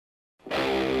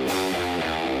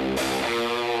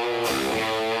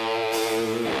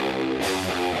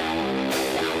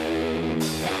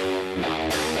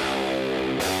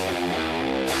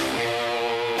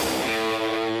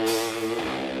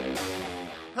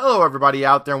Hello everybody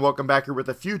out there and welcome back here with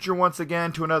the future once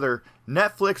again to another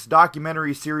Netflix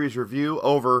documentary series review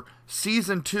over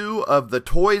Season 2 of The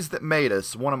Toys That Made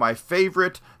Us, one of my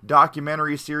favorite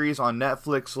documentary series on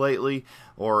Netflix lately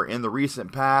or in the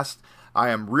recent past. I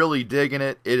am really digging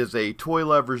it. It is a toy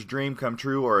lover's dream come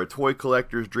true, or a toy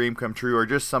collector's dream come true, or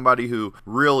just somebody who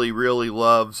really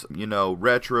loves,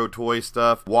 retro toy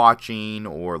stuff, watching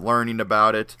or learning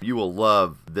about it. You will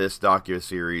love this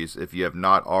docuseries if you have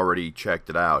not already checked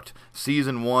it out.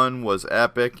 Season 1 was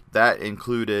epic. That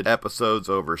included episodes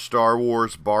over Star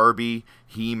Wars, Barbie,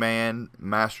 He-Man,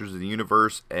 Masters of the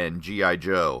Universe, and G.I.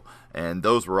 Joe. And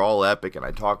those were all epic, and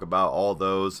I talk about all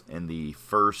those in the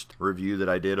first review that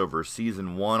I did over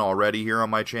Season 1 already here on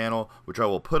my channel, which I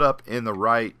will put up in the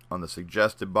right on the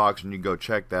suggested box, and you can go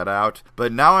check that out.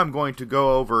 But now I'm going to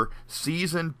go over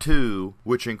Season 2,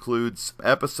 which includes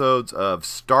episodes of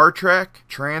Star Trek,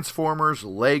 Transformers,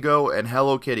 Lego, and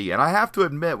Hello Kitty. And I have to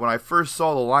admit, when I first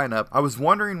saw the lineup, I was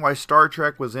wondering why Star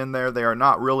Trek was in there. They are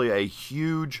not really a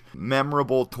huge,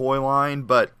 memorable toy line,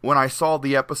 but when I saw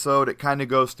the episode, it kind of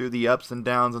goes through the ups and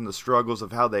downs and the struggles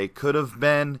of how they could have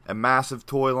been a massive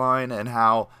toy line and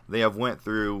how they have went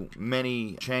through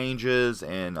many changes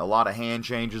and a lot of hand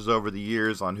changes over the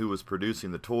years on who was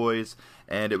producing the toys.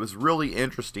 And it was really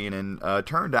interesting and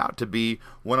turned out to be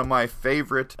one of my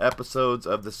favorite episodes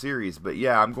of the series. But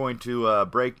yeah, I'm going to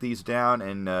break these down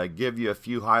and give you a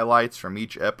few highlights from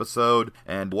each episode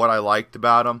and what I liked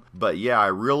about them. But yeah, I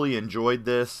really enjoyed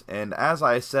this. And as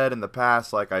I said in the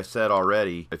past, like I said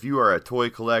already, if you are a toy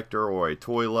collector or a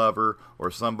toy lover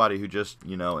or somebody who just,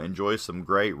 enjoys some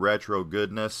great retro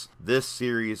goodness, this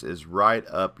series is right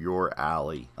up your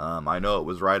alley. I know it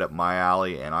was right up my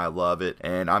alley and I love it.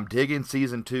 And I'm digging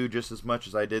Season 2 just as much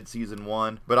as I did Season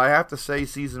 1. But I have to say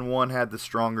Season 1 had the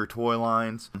stronger toy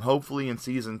lines. Hopefully in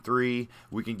Season 3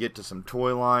 we can get to some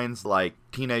toy lines like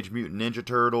Teenage Mutant Ninja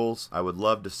Turtles. I would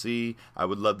love to see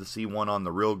one on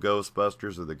the real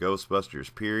Ghostbusters or the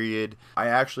Ghostbusters period. I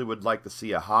actually would like to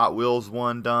see a Hot Wheels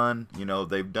one done.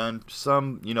 They've done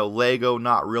some, Lego,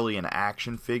 not really an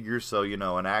action figure. So,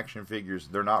 an action figures,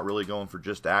 they're not really going for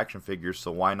just action figures.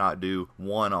 So why not do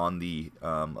one on the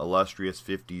illustrious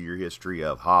 50-year history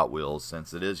of Hot Wheels,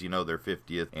 since it is, their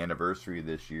 50th anniversary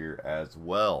this year as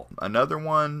well. Another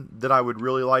one that I would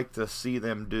really like to see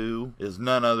them do is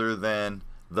none other than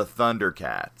the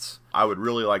Thundercats. I would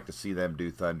really like to see them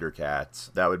do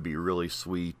Thundercats. That would be really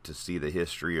sweet to see the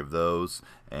history of those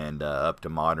and up to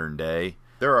modern day.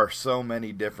 There are so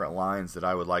many different lines that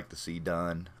I would like to see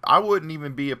done. I wouldn't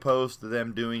even be opposed to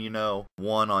them doing,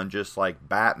 one on just like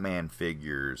Batman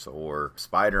figures or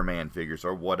Spider-Man figures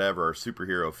or whatever, or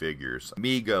superhero figures.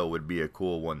 Mego would be a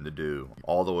cool one to do.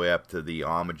 All the way up to the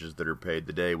homages that are paid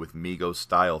today with Mego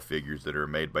style figures that are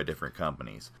made by different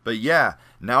companies. But yeah,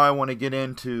 now I want to get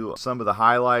into some of the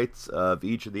highlights of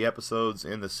each of the episodes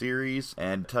in the series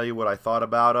and tell you what I thought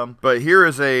about them. But here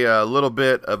is a little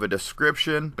bit of a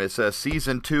description. It says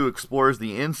Season 2 explores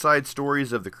the inside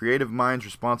stories of the creative minds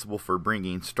responsible for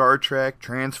bringing Star Trek,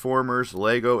 Transformers,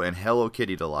 Lego, and Hello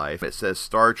Kitty to life. It says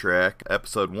Star Trek,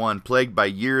 Episode 1, plagued by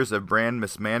years of brand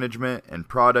mismanagement and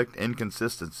product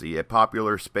inconsistency, a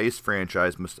popular space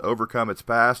franchise must overcome its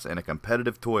past and a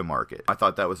competitive toy market. I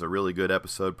thought that was a really good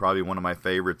episode, probably one of my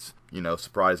favorites,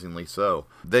 surprisingly so.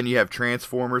 Then you have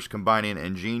Transformers, combining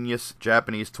ingenious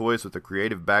Japanese toys with a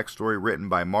creative backstory written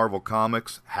by Marvel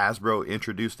Comics. Hasbro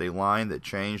introduced a line that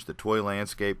changed the toy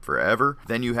landscape forever.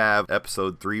 Then you have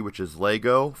Episode 3, which is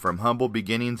Lego. From humble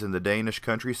beginnings in the Danish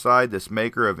countryside, this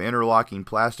maker of interlocking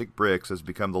plastic bricks has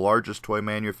become the largest toy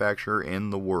manufacturer in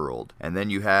the world. And then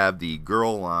you have the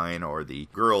girl line, or the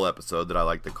girl episode that I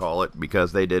like to call it,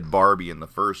 because they did Barbie in the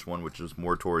first one, which was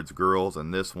more towards girls,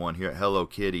 and this one here, Hello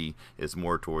Kitty, is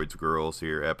more towards girls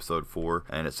here, Episode 4.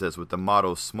 And it says, with the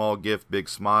motto small gift big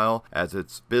smile as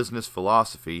its business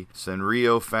philosophy,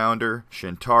 Sanrio founder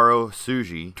Shintaro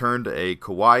Tsuji turned a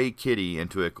kawaii kitty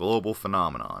into a global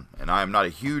phenomenon. And I am not a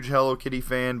huge Hello Kitty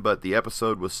fan, but the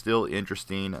episode was still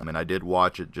interesting, and I did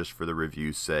watch it just for the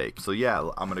review's sake. So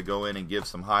yeah, I'm going to go in and give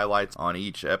some highlights on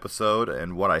each episode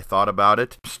and what I thought about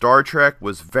it. Star Trek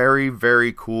was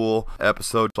very cool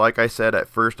episode. Like I said, at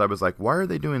first I was like, why are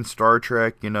they doing Star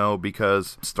Trek?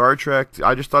 Because Star Trek,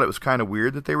 I just thought it was kind of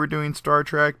weird that they were doing Star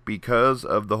Trek because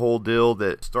of the whole deal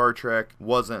that Star Trek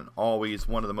wasn't always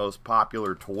one of the most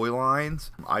popular toy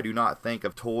lines. I do not think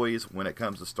of toys when it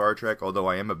comes to Star Trek, although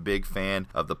I am a big fan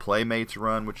of the Playmates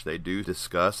run, which they do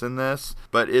discuss in this.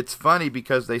 But it's funny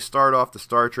because they start off the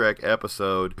Star Trek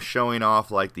episode showing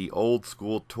off like the old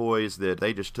school toys that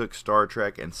they just took Star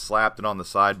Trek and slapped it on the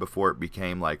side before it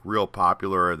became like real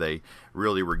popular, or they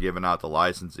really were giving out the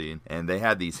licensing. And they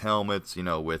had these helmets,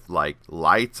 with like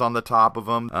lights on the top of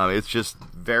them. It's just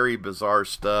very bizarre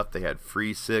stuff. They had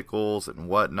free sickles and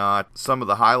whatnot. Some of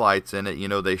the highlights in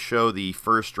it, they show the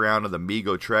first round of the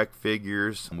Mego Trek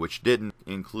figures, which didn't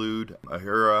include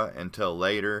Uhura until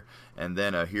later. And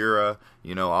then Uhura,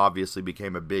 obviously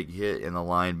became a big hit in the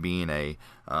line, being a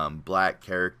black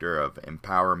character of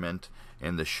empowerment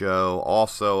in the show.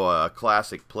 Also,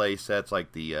 classic play sets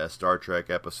like the Star Trek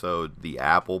episode, the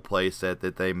Apple play set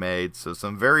that they made. So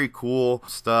some very cool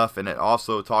stuff. And it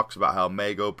also talks about how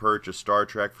Mego purchased Star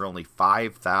Trek for only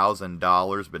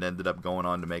 $5,000, but ended up going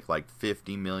on to make like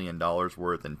 $50 million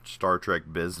worth in Star Trek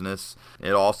business.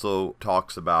 It also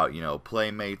talks about,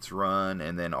 Playmates Run,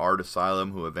 and then Art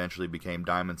Asylum, who eventually became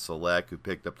Diamond Select, who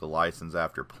picked up the license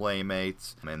after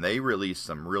Playmates. And they released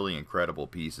some really incredible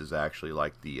pieces, actually,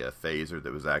 like the phaser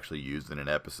that was actually used in an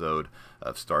episode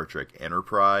of Star Trek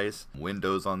Enterprise.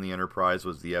 Windows on the Enterprise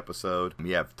was the episode.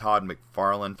 We have Todd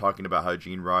McFarlane talking about how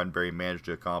Gene Roddenberry managed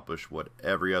to accomplish what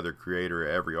every other creator,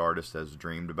 every artist has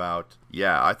dreamed about.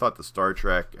 Yeah, I thought the Star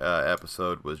Trek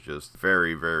episode was just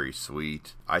very, very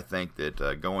sweet. I think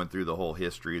that going through the whole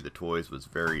history of the toys was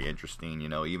very interesting,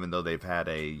 even though they've had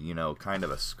a, kind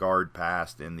of a scarred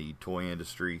past in the toy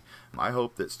industry. I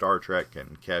hope that Star Trek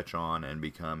can catch on and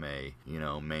become a,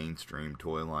 mainstream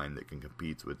toy line that can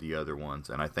compete with the other ones,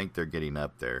 and I think they're getting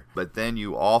up there. But then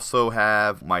you also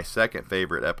have my second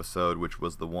favorite episode, which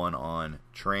was the one on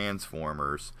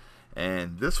Transformers.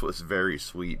 And this was very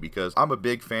sweet because I'm a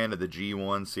big fan of the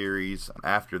G1 series.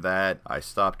 After that, I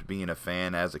stopped being a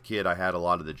fan. As a kid, I had a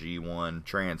lot of the G1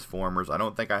 Transformers. I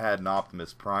don't think I had an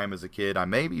Optimus Prime as a kid. I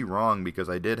may be wrong because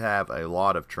I did have a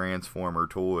lot of Transformer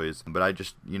toys, but I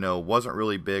just, wasn't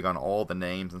really big on all the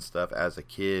names and stuff as a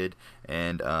kid.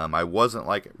 And I wasn't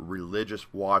like a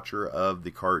religious watcher of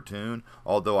the cartoon,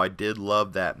 although I did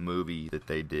love that movie that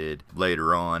they did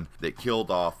later on that killed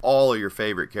off all of your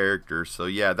favorite characters. So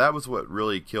yeah, that was what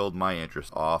really killed my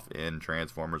interest off in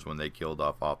Transformers, when they killed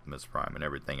off Optimus Prime and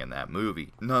everything in that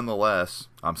movie. Nonetheless,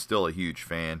 I'm still a huge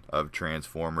fan of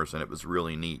Transformers, and it was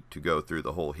really neat to go through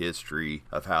the whole history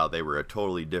of how they were a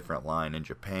totally different line in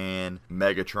Japan.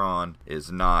 Megatron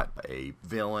is not a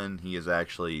villain. He is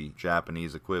actually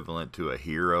Japanese equivalent to a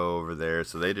hero over there.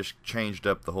 So they just changed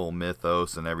up the whole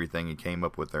mythos and everything and came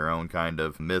up with their own kind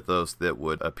of mythos that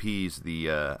would appease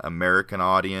the American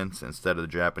audience instead of the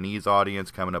Japanese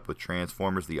audience, coming up with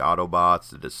Transformers, the Autobots,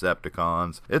 the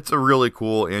Decepticons. It's a really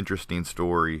cool, interesting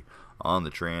story on the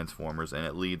Transformers, and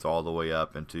it leads all the way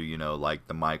up into, like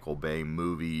the Michael Bay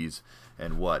movies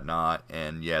and whatnot.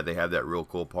 And yeah, they have that real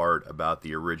cool part about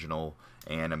the original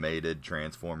animated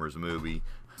Transformers movie.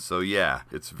 So yeah,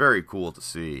 it's very cool to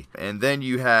see. And then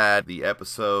you had the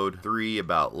episode 3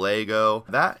 about Lego.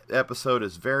 That episode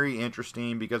is very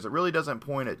interesting because it really doesn't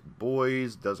point at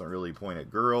boys, doesn't really point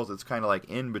at girls. It's kind of like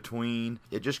in between.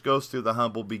 It just goes through the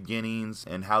humble beginnings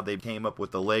and how they came up with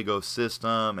the Lego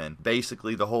system. And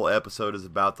basically the whole episode is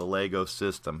about the Lego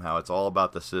system, how it's all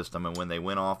about the system. And when they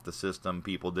went off the system,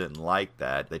 people didn't like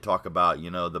that. They talk about,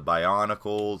 the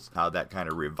Bionicles, how that kind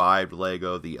of revived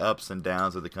Lego, the ups and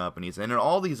downs of the companies. And in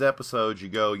all these episodes, you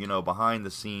go, behind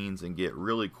the scenes and get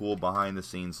really cool behind the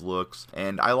scenes looks.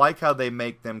 And I like how they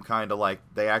make them kind of like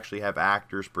they actually have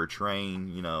actors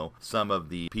portraying, some of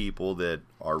the people that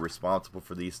are responsible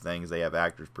for these things. They have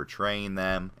actors portraying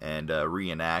them and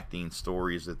reenacting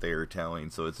stories that they are telling.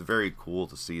 So it's very cool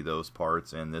to see those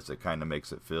parts in this. It kind of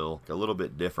makes it feel a little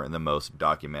bit different than most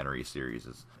documentary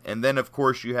series. And then, of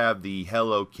course, you have the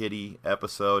Hello Kitty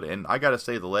episode. And I gotta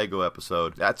say, the Lego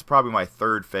episode, that's probably my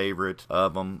third favorite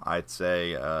of them. I'd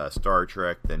say Star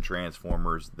Trek, then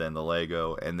Transformers, then the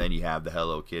Lego. And then you have the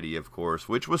Hello Kitty, of course,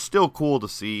 which was still cool to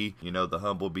see, the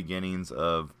humble beginnings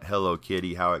of Hello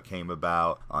Kitty, how it came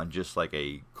about on just like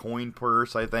a coin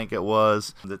purse, I think it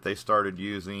was, that they started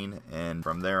using. And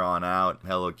from there on out,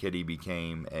 Hello Kitty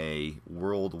became a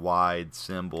worldwide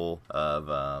symbol of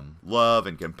love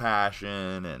and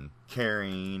compassion and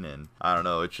caring, and I don't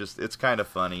know, it's kind of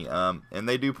funny. And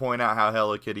they do point out how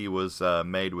Hello Kitty was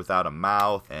made without a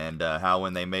mouth, and how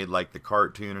when they made like the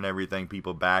cartoon and everything,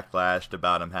 people backlashed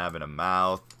about him having a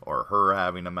mouth, or her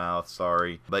having a mouth,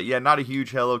 sorry. But yeah, not a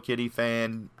huge Hello Kitty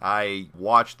fan. I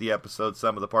watched the episode,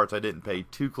 some of the parts I didn't pay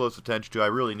too close attention to. I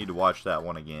really need to watch that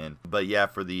one again. But yeah,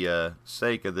 for the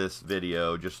sake of this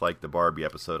video, just like the Barbie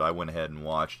episode, I went ahead and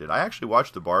watched it. I actually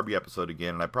watched the Barbie episode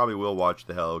again, and I probably will watch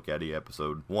the Hello Kitty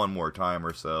episode one more time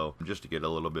or so, just to get a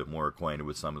little bit more acquainted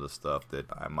with some of the stuff that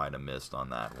I might have missed on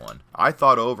that one. I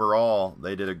thought overall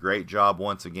they did a great job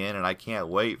once again, and I can't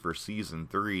wait for season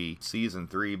 3. Season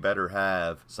 3 better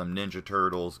have some some Ninja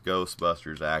Turtles,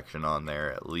 Ghostbusters action on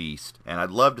there at least. And I'd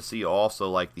love to see also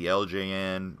like the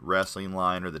LJN wrestling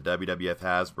line or the WWF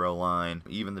Hasbro line,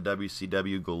 even the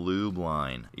WCW Galoob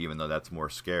line, even though that's more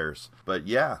scarce. But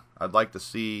yeah, I'd like to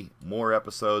see more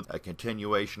episodes, a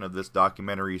continuation of this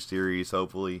documentary series.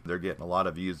 Hopefully they're getting a lot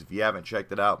of views. If you haven't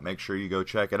checked it out, make sure you go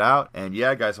check it out. And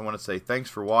yeah, guys, I want to say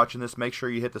thanks for watching this. Make sure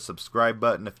you hit the subscribe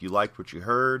button if you liked what you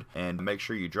heard, and make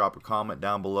sure you drop a comment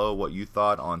down below what you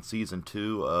thought on season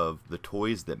 2 of The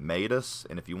Toys That Made Us,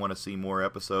 and if you want to see more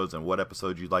episodes and what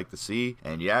episodes you'd like to see.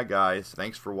 And yeah, guys,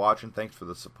 thanks for watching, thanks for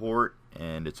the support,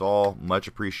 and it's all much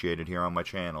appreciated here on my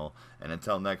channel. And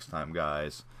until next time,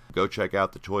 guys, go check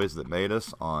out The Toys That Made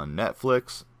Us on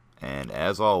Netflix, and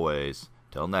as always,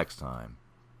 till next time,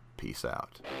 peace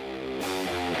out.